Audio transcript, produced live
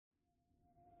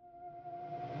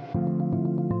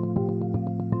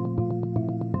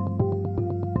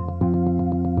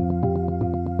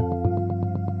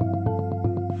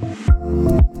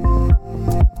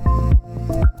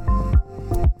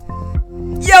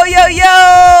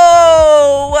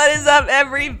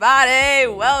everybody?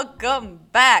 Welcome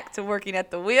back to Working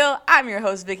at the Wheel. I'm your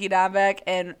host, Vicky Dombeck,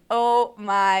 and oh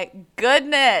my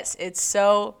goodness, it's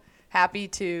so happy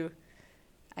to...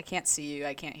 I can't see you,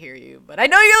 I can't hear you, but I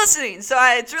know you're listening, so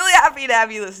it's really happy to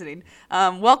have you listening.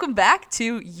 Welcome back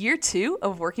to year 2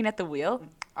 of Working at the Wheel,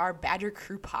 our Badger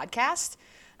Crew podcast.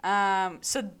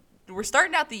 So we're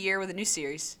starting out the year with a new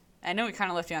series. I know we kind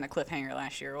of left you on a cliffhanger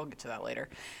last year. We'll get to that later.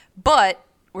 But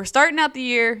we're starting out the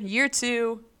year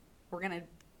 2. We're going to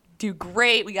do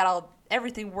great. We got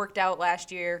everything worked out last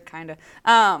year, kind of.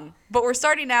 But we're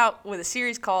starting out with a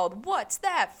series called What's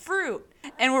That Fruit?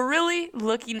 And we're really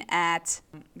looking at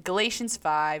Galatians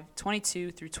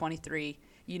 5:22 through 23.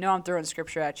 You know I'm throwing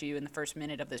scripture at you in the first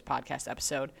minute of this podcast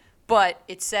episode. But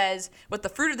it says, "But the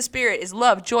fruit of the Spirit is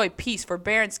love, joy, peace,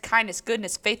 forbearance, kindness,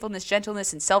 goodness, faithfulness,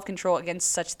 gentleness, and self-control.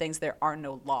 Against such things there are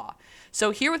no law."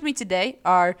 So here with me today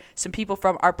are some people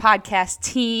from our podcast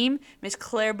team, Miss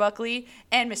Claire Buckley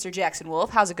and Mr. Jackson Wolf.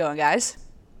 How's it going, guys?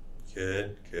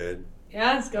 Good.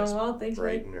 Yeah, it's going well. Thanks,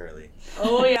 bright and early.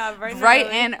 Oh, yeah, bright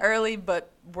and early,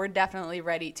 but we're definitely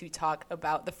ready to talk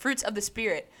about the fruits of the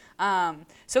Spirit.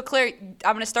 So, Claire,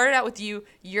 I'm going to start it out with you.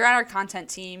 You're on our content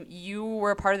team. You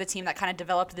were a part of the team that kind of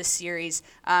developed this series.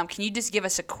 Can you just give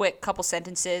us a quick couple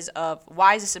sentences of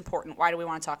why is this important, why do we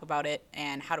want to talk about it,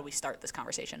 and how do we start this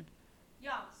conversation?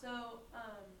 Yeah, so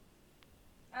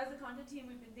as a content team,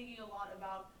 we've been thinking a lot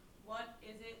about what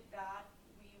is it that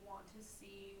we want to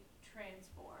see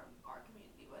transform our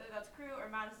community, whether that's Crew or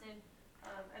Madison.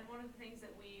 And one of the things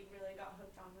that we really got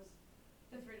hooked on was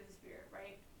the fruit of the Spirit,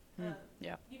 right?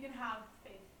 Yeah. You can have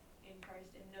faith in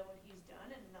Christ and know what he's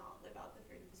done and not live out the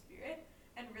fruit of the Spirit.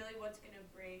 And really what's going to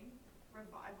bring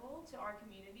revival to our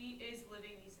community is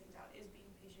living these things out, is being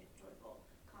patient, joyful,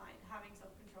 kind, having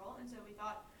self-control. And so we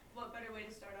thought, what better way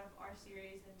to start off our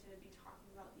series than to be talking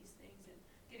about these things and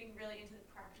getting really into the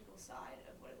practical side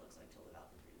of what it looks like to live out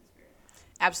the fruit of the Spirit.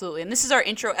 Absolutely. And this is our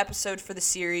intro episode for the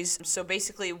series. So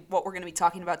basically what we're going to be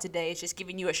talking about today is just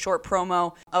giving you a short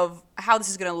promo of how this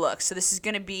is going to look. So this is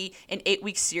going to be an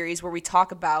 8-week series where we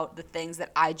talk about the things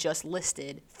that I just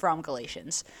listed from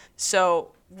Galatians.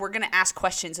 So we're going to ask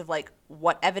questions of like,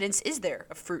 what evidence is there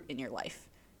of fruit in your life?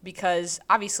 Because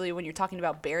obviously when you're talking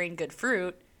about bearing good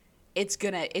fruit, it's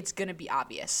gonna be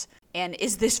obvious. And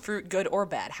is this fruit good or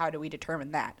bad? How do we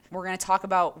determine that? We're going to talk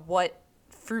about what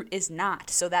fruit is not.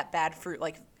 So that bad fruit,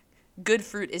 like good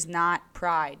fruit is not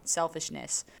pride,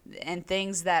 selfishness, and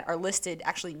things that are listed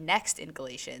actually next in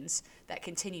Galatians that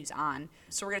continues on.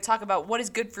 So we're going to talk about what is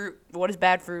good fruit, what is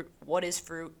bad fruit, what is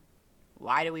fruit,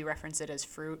 why do we reference it as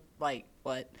fruit, like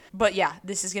what? But yeah,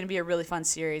 this is going to be a really fun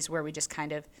series where we just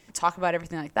kind of talk about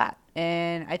everything like that.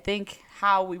 And I think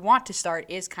how we want to start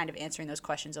is kind of answering those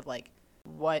questions of like,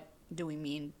 what do we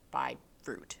mean by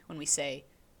fruit when we say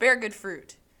bear good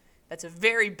fruit? That's a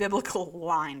very biblical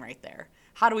line right there.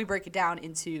 How do we break it down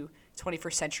into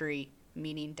 21st century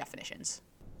meaning definitions?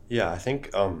 Yeah, I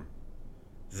think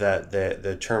that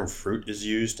the term fruit is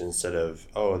used instead of,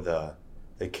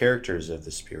 the characters of the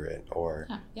Spirit or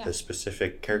the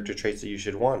specific character traits that you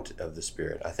should want of the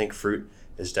Spirit. I think fruit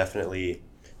is definitely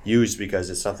used because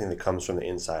it's something that comes from the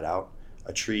inside out.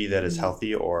 A tree that is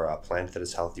healthy or a plant that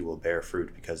is healthy will bear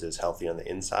fruit because it's healthy on the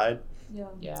inside,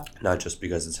 not just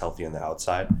because it's healthy on the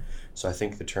outside. So I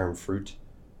think the term fruit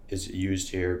is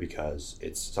used here because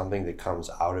it's something that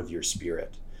comes out of your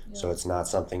spirit. So it's not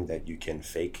something that you can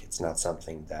fake. It's not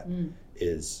something that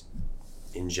is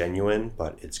ingenuine,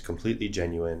 but it's completely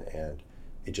genuine, and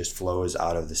it just flows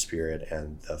out of the Spirit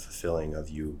and the fulfilling of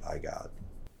you by God.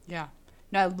 Yeah.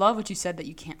 No, I love what you said that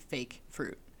you can't fake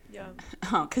fruit. Yeah.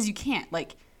 Because you can't.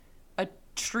 Like, a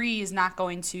tree is not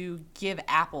going to give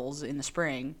apples in the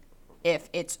spring if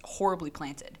it's horribly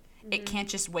planted. Mm-hmm. It can't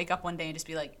just wake up one day and just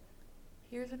be like,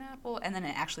 here's an apple, and then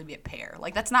it actually be a pear.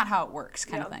 Like, that's not how it works,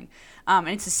 kind of thing. And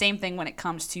it's the same thing when it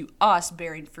comes to us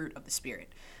bearing fruit of the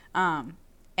Spirit.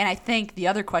 And I think the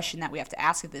other question that we have to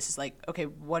ask of this is like, okay,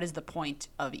 what is the point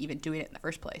of even doing it in the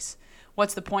first place?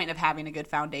 What's the point of having a good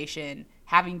foundation,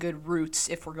 having good roots,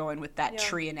 if we're going with that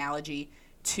tree analogy,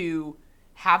 to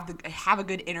have a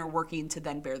good inner working to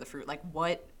then bear the fruit? Like,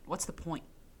 what's the point?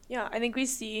 Yeah, I think we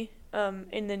see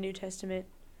in the New Testament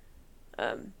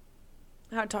how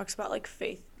it talks about like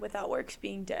faith without works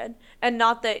being dead, and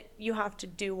not that you have to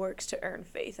do works to earn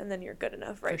faith and then you're good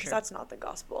enough, right? Because that's not the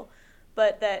gospel,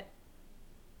 but that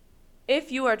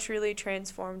if you are truly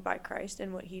transformed by Christ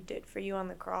and what he did for you on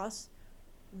the cross,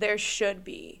 there should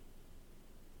be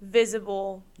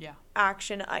visible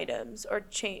action items or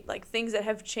change, like things that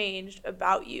have changed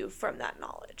about you from that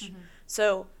knowledge. Mm-hmm.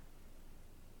 So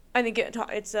I think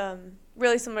it's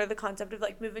really similar to the concept of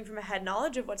like moving from a head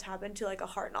knowledge of what's happened to like a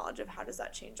heart knowledge of how does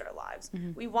that change our lives.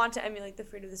 We want to emulate the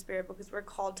fruit of the Spirit because we're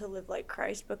called to live like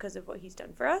Christ because of what he's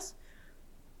done for us.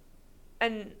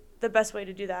 And the best way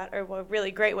to do that, or a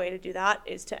really great way to do that,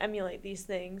 is to emulate these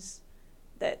things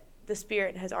that the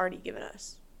Spirit has already given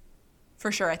us.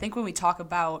 For sure. I think when we talk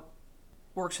about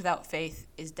works without faith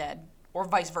is dead, or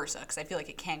vice versa, because I feel like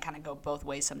it can kind of go both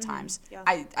ways sometimes. Yeah.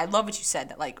 I love what you said,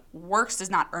 that like works does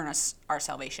not earn us our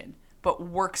salvation, but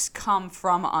works come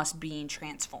from us being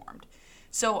transformed.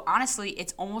 So honestly,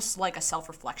 it's almost like a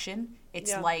self-reflection.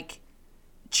 It's like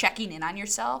checking in on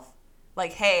yourself.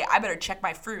 Like, hey, I better check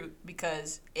my fruit,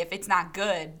 because if it's not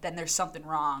good, then there's something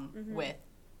wrong with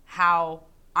how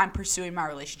I'm pursuing my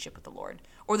relationship with the Lord.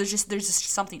 Or there's just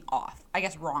something off. I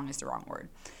guess wrong is the wrong word.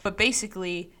 But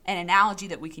basically, an analogy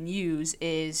that we can use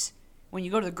is when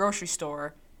you go to the grocery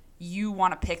store, you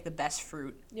want to pick the best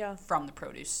fruit from the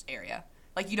produce area.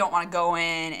 Like, you don't want to go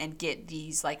in and get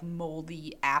these, like,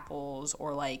 moldy apples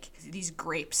or, like, these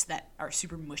grapes that are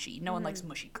super mushy. No one likes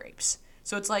mushy grapes.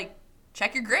 So it's like,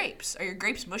 check your grapes. Are your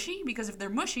grapes mushy? Because if they're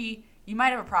mushy, you might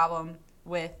have a problem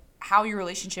with how your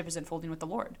relationship is unfolding with the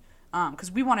Lord.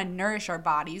 Because we want to nourish our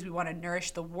bodies. We want to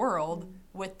nourish the world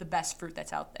with the best fruit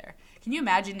that's out there. Can you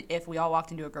imagine if we all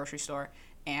walked into a grocery store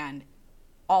and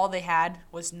all they had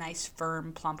was nice,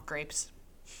 firm, plump grapes?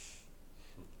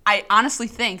 I honestly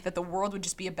think that the world would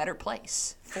just be a better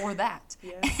place for that.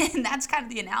 Yeah. And that's kind of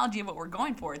the analogy of what we're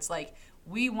going for. It's like,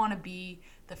 we want to be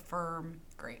the firm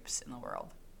grapes in the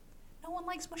world. No one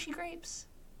likes mushy grapes.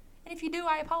 And if you do,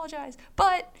 I apologize.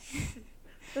 But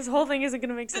this whole thing isn't going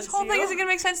to make sense to you. This whole thing isn't going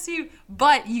to make sense to you.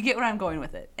 But you get what I'm going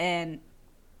with it. And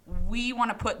we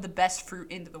want to put the best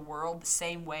fruit into the world the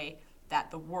same way that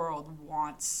the world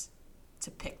wants to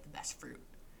pick the best fruit.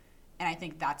 And I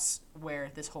think that's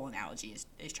where this whole analogy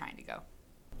is trying to go.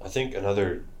 I think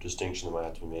another distinction that might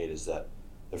have to be made is that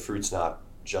the fruit's not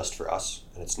just for us,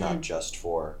 and it's not just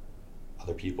for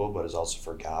other people, but is also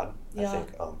for God. Yeah. I think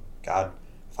God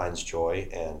finds joy,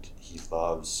 and he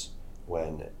loves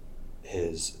when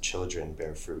his children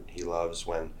bear fruit. He loves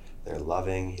when they're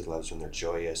loving. He loves when they're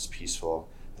joyous, peaceful,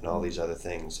 and all these other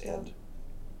things. Yeah.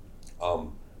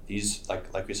 And these,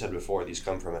 like we said before, these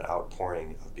come from an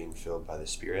outpouring of being filled by the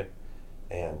Spirit.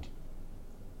 And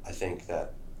I think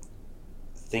that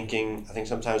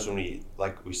sometimes when we,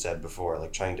 like we said before,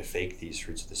 like trying to fake these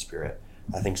fruits of the Spirit,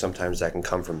 I think sometimes that can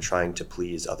come from trying to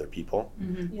please other people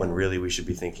when really we should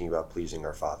be thinking about pleasing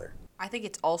our Father. I think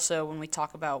it's also, when we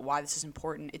talk about why this is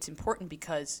important, it's important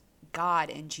because God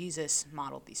and Jesus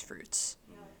modeled these fruits.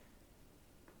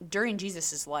 Yeah. During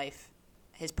Jesus' life,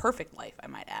 his perfect life, I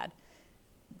might add,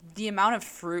 the amount of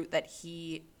fruit that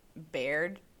he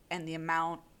bared and the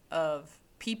amount of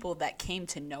people that came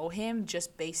to know him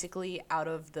just basically out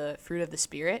of the fruit of the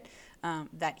Spirit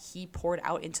that he poured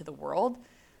out into the world,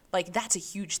 like, that's a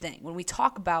huge thing. When we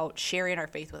talk about sharing our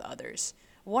faith with others,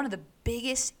 one of the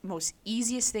biggest, most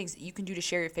easiest things that you can do to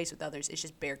share your faith with others is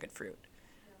just bear good fruit.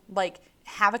 Like,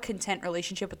 have a content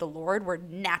relationship with the Lord where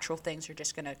natural things are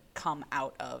just going to come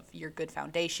out of your good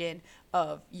foundation,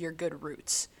 of your good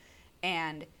roots.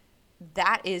 And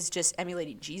that is just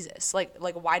emulating Jesus. Like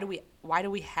why do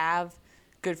we have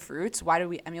good fruits? Why do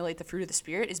we emulate the fruit of the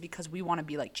Spirit? Is because we want to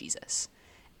be like Jesus.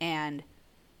 And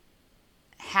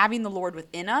having the Lord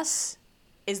within us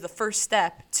is the first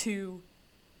step to,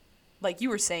 like you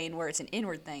were saying, where it's an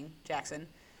inward thing, Jackson.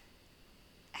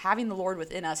 Having the Lord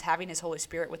within us, having his Holy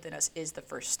Spirit within us is the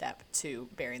first step to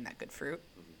bearing that good fruit.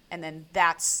 And then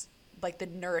that's like the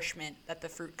nourishment that the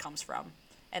fruit comes from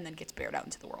and then gets bared out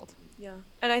into the world. Yeah.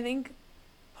 And I think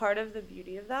part of the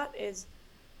beauty of that is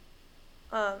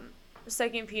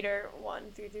 2 Peter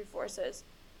 1:3-4 says,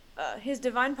 his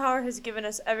divine power has given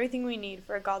us everything we need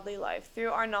for a godly life through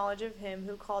our knowledge of him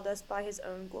who called us by his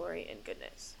own glory and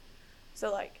goodness.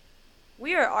 So, like,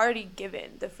 we are already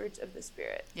given the fruits of the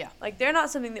Spirit. Yeah. Like, they're not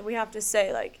something that we have to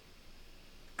say, like,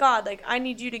 God, like, I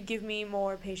need you to give me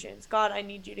more patience. God, I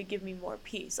need you to give me more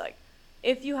peace. Like,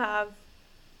 if you have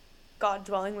God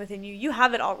dwelling within you, you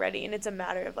have it already, and it's a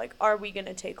matter of, like, are we going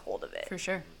to take hold of it? For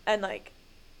sure. And, like,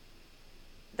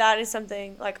 that is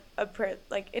something, like, a prayer,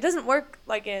 like, it doesn't work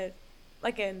like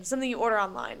in something you order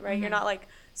online, right? Mm-hmm. You're not, like,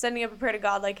 sending up a prayer to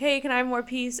God, like, hey, can I have more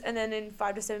peace? And then in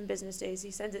 5 to 7 business days,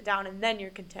 he sends it down, and then you're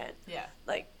content. Yeah.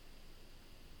 Like,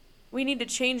 we need to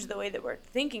change the way that we're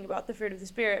thinking about the fruit of the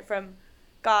Spirit from,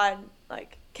 God,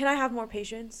 like, can I have more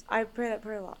patience? I pray that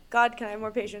prayer a lot. God, can I have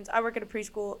more patience? I work at a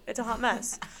preschool. It's a hot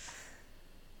mess.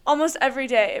 Almost every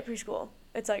day at preschool,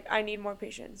 it's like, I need more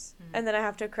patience. Mm-hmm. And then I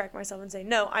have to correct myself and say,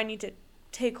 no, I need to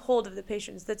take hold of the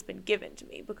patience that's been given to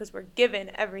me because we're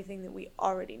given everything that we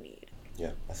already need.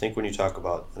 Yeah, I think when you talk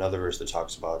about another verse that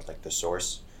talks about like the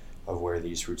source of where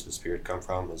these fruits of the Spirit come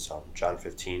from is John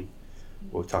 15,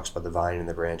 where it talks about the vine and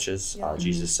the branches. Yeah.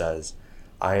 Jesus says,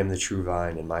 I am the true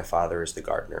vine, and my Father is the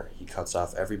gardener. He cuts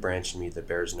off every branch in me that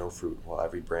bears no fruit, while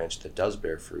every branch that does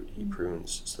bear fruit, he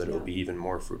prunes, so that it will be even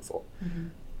more fruitful.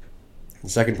 The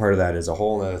second part of that is a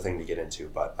whole other thing to get into,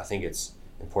 but I think it's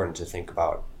important to think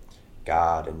about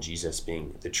God and Jesus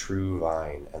being the true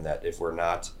vine, and that if we're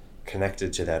not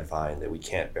connected to that vine, that we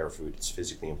can't bear fruit. It's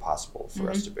physically impossible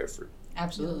for us to bear fruit.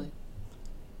 Absolutely.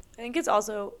 I think it's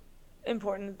also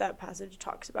important that passage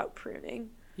talks about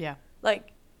pruning. Yeah.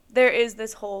 Like, there is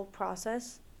this whole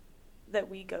process that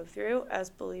we go through as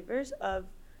believers of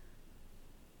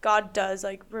God does,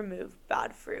 like, remove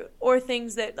bad fruit or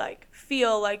things that, like,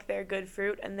 feel like they're good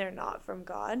fruit and they're not from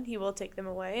God. He will take them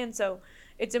away. And so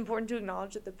it's important to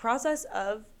acknowledge that the process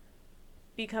of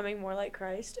becoming more like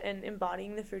Christ and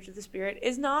embodying the fruits of the Spirit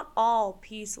is not all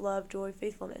peace, love, joy,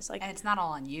 faithfulness. Like, And it's not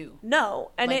all on you.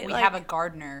 no. And like, it, we like, have a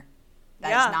gardener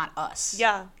that is not us.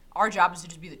 Yeah. Our job is to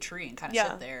just be the tree and kind of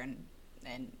Yeah. sit there and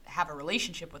have a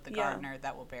relationship with the gardener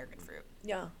that will bear good fruit.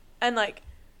 Yeah. And, like,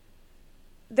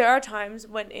 there are times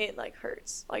when it, like,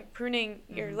 hurts. Like, pruning,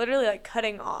 you're literally, like,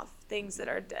 cutting off things that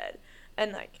are dead.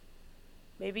 And, like,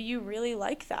 maybe you really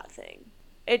like that thing.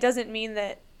 It doesn't mean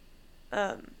that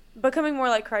becoming more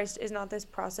like Christ is not this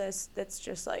process that's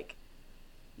just, like,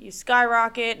 you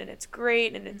skyrocket and it's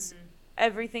great and it's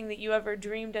everything that you ever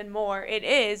dreamed and more. It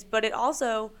is, but it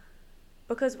also,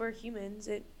 because we're humans,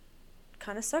 it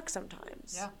kind of sucks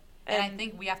sometimes. Yeah. And I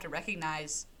think we have to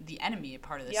recognize the enemy a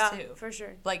part of this yeah, too. for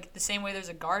sure. Like the same way there's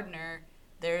a gardener,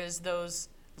 there's those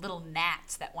little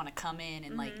gnats that want to come in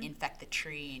and like infect the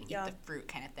tree and eat the fruit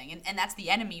kind of thing. And that's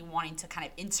the enemy wanting to kind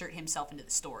of insert himself into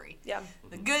the story. Yeah.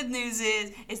 The good news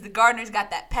is the gardener's got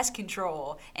that pest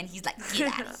control and he's like,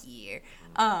 get out of here.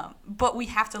 But we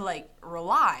have to like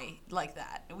rely like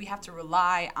that. We have to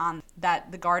rely on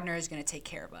that the gardener is going to take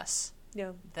care of us.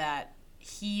 Yeah. That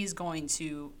he is going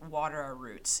to water our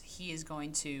roots. He is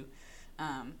going to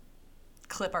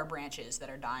clip our branches that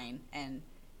are dying. And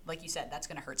like you said, that's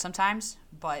going to hurt sometimes.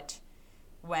 But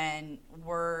when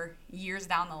we're years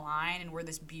down the line and we're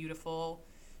this beautiful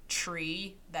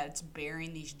tree that's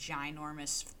bearing these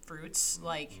ginormous fruits,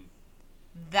 like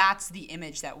that's the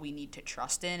image that we need to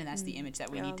trust in. And that's the image that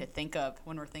we need to think of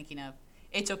when we're thinking of,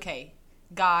 it's okay.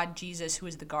 God, Jesus, who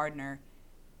is the gardener,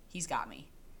 he's got me.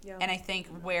 Yeah. And I think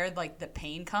where like the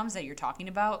pain comes that you're talking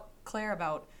about, Claire,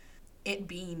 about it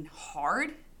being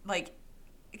hard, like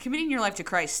committing your life to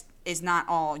Christ is not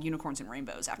all unicorns and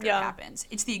rainbows after it happens.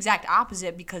 It's the exact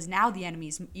opposite because now the enemy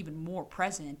is even more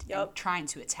present and trying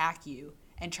to attack you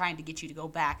and trying to get you to go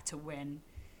back to when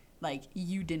like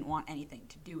you didn't want anything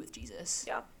to do with Jesus.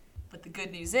 Yeah. But the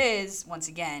good news is, once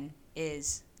again,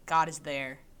 is God is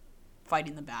there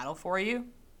fighting the battle for you,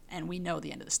 and we know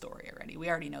the end of the story already. We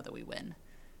already know that we win.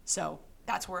 So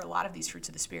that's where a lot of these fruits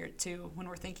of the Spirit, too, when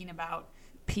we're thinking about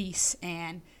peace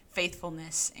and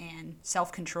faithfulness and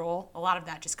self-control, a lot of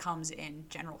that just comes in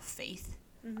general faith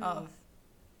of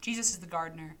Jesus is the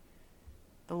gardener,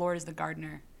 the Lord is the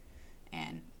gardener,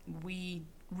 and we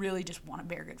really just want to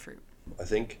bear good fruit. I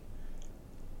think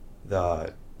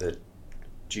that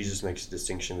Jesus makes a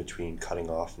distinction between cutting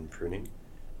off and pruning.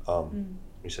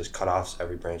 He says, cut off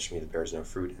every branch of me that bears no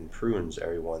fruit, and prunes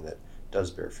every one that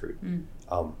does bear fruit.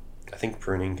 I think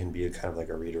pruning can be a kind of like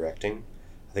a redirecting.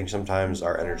 I think sometimes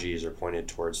our energies are pointed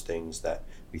towards things that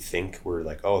we think we're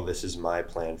like, oh, this is my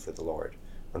plan for the Lord.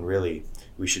 When really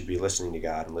we should be listening to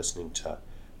God and listening to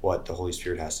what the Holy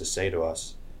Spirit has to say to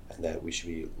us, and that we should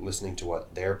be listening to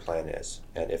what their plan is.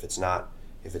 And if it's not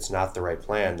the right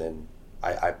plan, then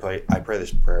I pray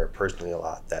this prayer personally a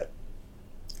lot, that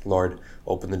Lord,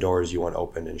 open the doors you want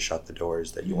open and shut the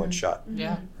doors that you want shut.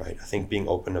 Yeah. Right. I think being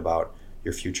open about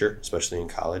your future, especially in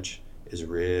college, is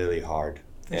really hard.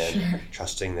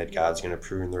 Trusting that God's going to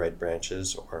prune the right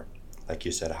branches, or like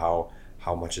you said, how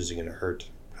much is it going to hurt?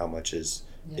 How much is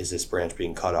this branch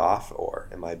being cut off, or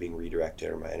am I being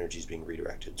redirected, or my energies being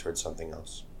redirected towards something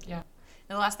else? Yeah.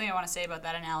 And the last thing I want to say about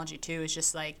that analogy too is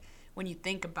just like when you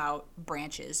think about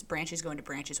branches go into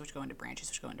branches, which go into branches,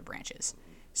 which go into branches.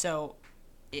 So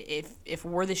if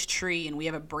we're this tree and we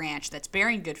have a branch that's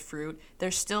bearing good fruit,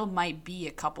 there still might be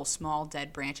a couple small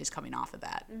dead branches coming off of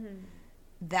that.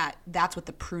 That's what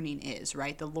the pruning is,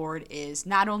 right? The Lord is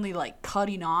not only like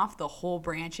cutting off the whole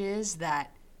branches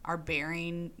that are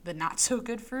bearing the not so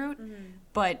good fruit,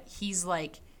 but he's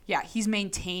like, he's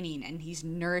maintaining and he's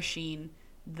nourishing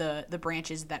the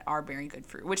branches that are bearing good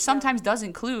fruit, which sometimes does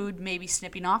include maybe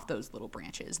snipping off those little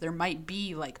branches. There might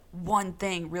be like one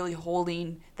thing really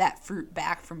holding that fruit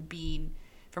back from being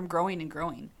growing and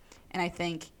growing. And I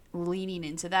think leaning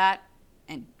into that,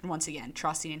 and once again,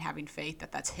 trusting and having faith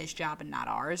that that's his job and not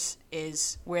ours,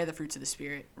 is where the fruits of the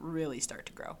Spirit really start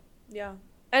to grow. Yeah.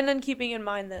 And then keeping in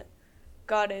mind that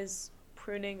God is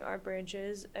pruning our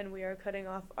branches and we are cutting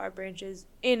off our branches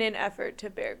in an effort to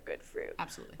bear good fruit.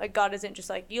 Absolutely. Like, God isn't just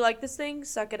like, you like this thing,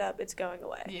 suck it up, it's going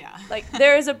away. Yeah. Like,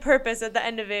 there is a purpose at the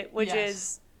end of it, which Yes.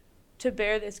 is to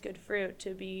bear this good fruit,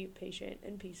 to be patient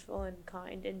and peaceful and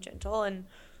kind and gentle. And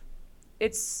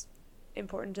it's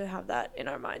important to have that in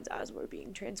our minds as we're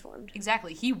being transformed.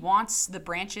 Exactly. He wants the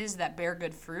branches that bear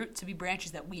good fruit to be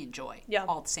branches that we enjoy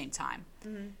all at the same time.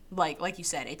 Mm-hmm. Like you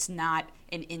said, it's not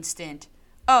an instant,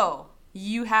 oh,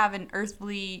 you have an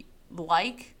earthly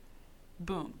like,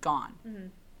 boom, gone. Mm-hmm.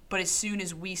 But as soon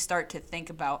as we start to think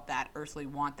about that earthly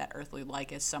want, that earthly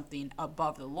like as something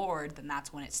above the Lord, then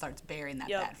that's when it starts bearing that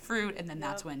bad fruit, and then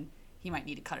that's when he might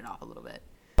need to cut it off a little bit.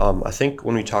 I think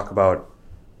when we talk about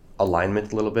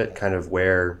alignment a little bit, kind of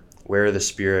where the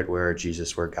Spirit, where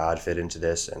Jesus, where God fit into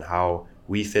this, and how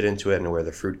we fit into it, and where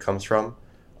the fruit comes from,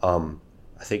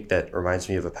 I think that reminds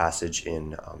me of a passage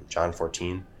in John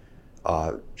 14.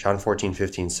 John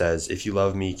 14:15 says, "If you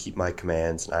love me, keep my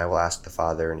commands, and I will ask the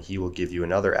Father, and he will give you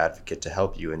another advocate to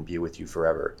help you and be with you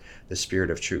forever, the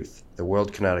Spirit of truth. The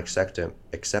world cannot accept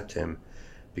him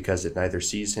because it neither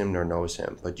sees him nor knows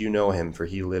him, but you know him, for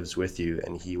he lives with you,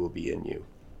 and he will be in you."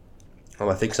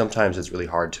 I think sometimes it's really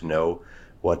hard to know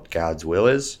what God's will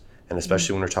is, and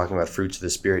especially when we're talking about fruits of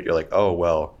the Spirit, you're like, oh,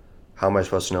 well, how am I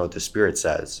supposed to know what the Spirit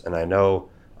says? And I know,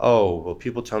 oh, well,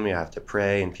 people tell me I have to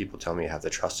pray, and people tell me I have to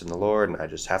trust in the Lord, and I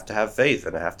just have to have faith,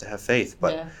 and I have to have faith.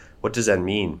 But what does that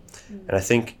mean? And I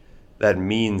think that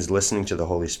means listening to the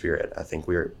Holy Spirit. I think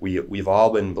we've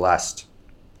all been blessed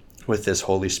with this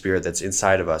Holy Spirit that's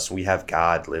inside of us. We have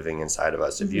God living inside of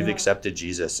us. If you've accepted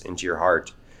Jesus into your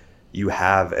heart, you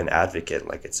have an advocate,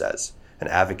 like it says, an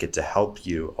advocate to help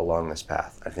you along this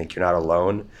path. I think you're not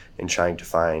alone in trying to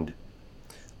find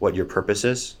what your purpose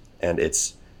is, and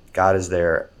God is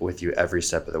there with you every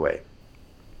step of the way.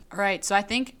 All right, so I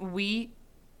think we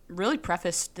really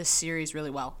prefaced this series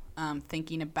really well,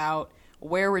 thinking about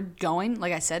where we're going.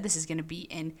 Like I said, this is going to be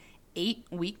an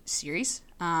 8-week series.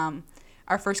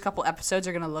 Our first couple episodes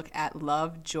are going to look at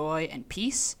love, joy, and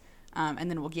peace.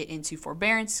 And then we'll get into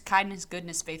forbearance, kindness,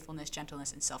 goodness, faithfulness,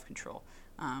 gentleness, and self-control,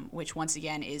 which once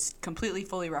again is completely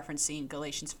fully referencing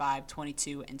Galatians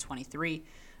 5:22 and 23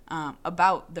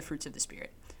 about the fruits of the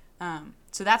Spirit.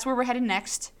 So that's where we're headed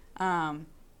next.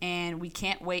 And we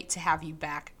can't wait to have you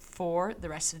back for the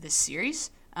rest of this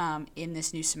series in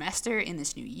this new semester, in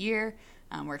this new year.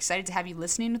 We're excited to have you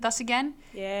listening with us again.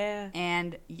 Yeah.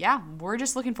 And we're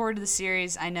just looking forward to the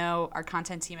series. I know our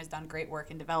content team has done great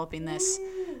work in developing this.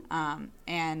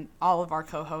 And all of our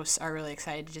co-hosts are really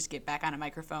excited to just get back on a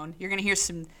microphone. You're going to hear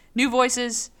some new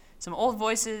voices, some old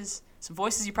voices, some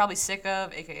voices you're probably sick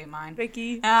of, aka mine.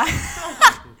 Vicky.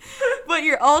 But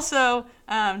you're also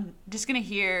just going to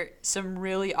hear some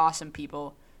really awesome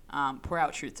people pour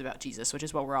out truths about Jesus, which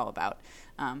is what we're all about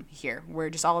here. We're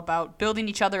just all about building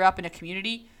each other up in a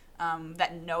community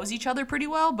that knows each other pretty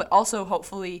well, but also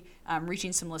hopefully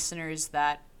reaching some listeners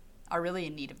that are really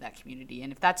in need of that community.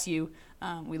 And if that's you,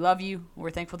 we love you. We're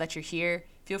thankful that you're here.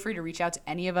 Feel free to reach out to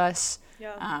any of us.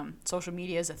 Yeah. Social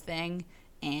media is a thing,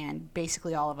 and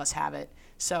basically all of us have it.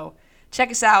 So check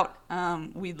us out.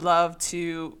 We'd love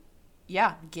to,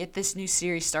 get this new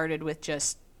series started with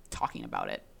just talking about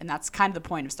it. And that's kind of the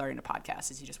point of starting a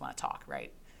podcast, is you just want to talk,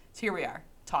 right? So here we are,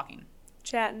 talking.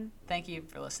 Chatting. Thank you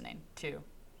for listening to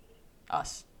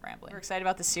us rambling. We're excited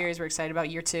about this series. We're excited about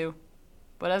year 2.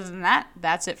 But other than that,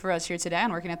 that's it for us here today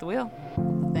on Working at the Wheel.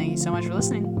 Thank you so much for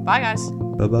listening. Bye, guys.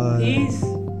 Bye-bye. Peace.